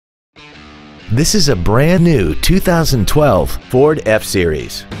This is a brand new 2012 Ford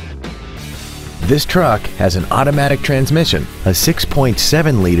F-Series. This truck has an automatic transmission, a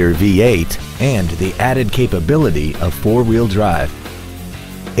 6.7-liter V8, and the added capability of four-wheel drive.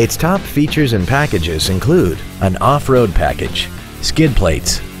 Its top features and packages include an off-road package, skid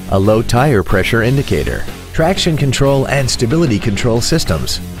plates, a low tire pressure indicator, traction control and stability control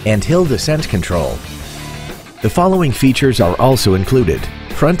systems, and hill descent control. The following features are also included: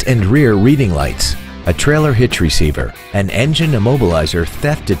 front and rear reading lights, a trailer hitch receiver, an engine immobilizer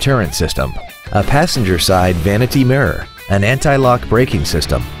theft deterrent system, a passenger side vanity mirror, an anti-lock braking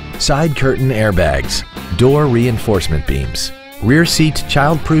system, side curtain airbags, door reinforcement beams, rear seat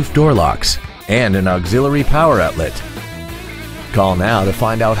child-proof door locks, and an auxiliary power outlet. Call now to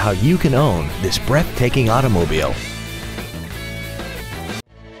find out how you can own this breathtaking automobile.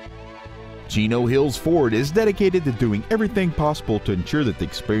 Chino Hills Ford is dedicated to doing everything possible to ensure that the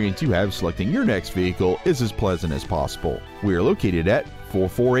experience you have selecting your next vehicle is as pleasant as possible. We are located at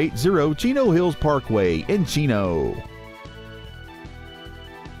 4480 Chino Hills Parkway in Chino.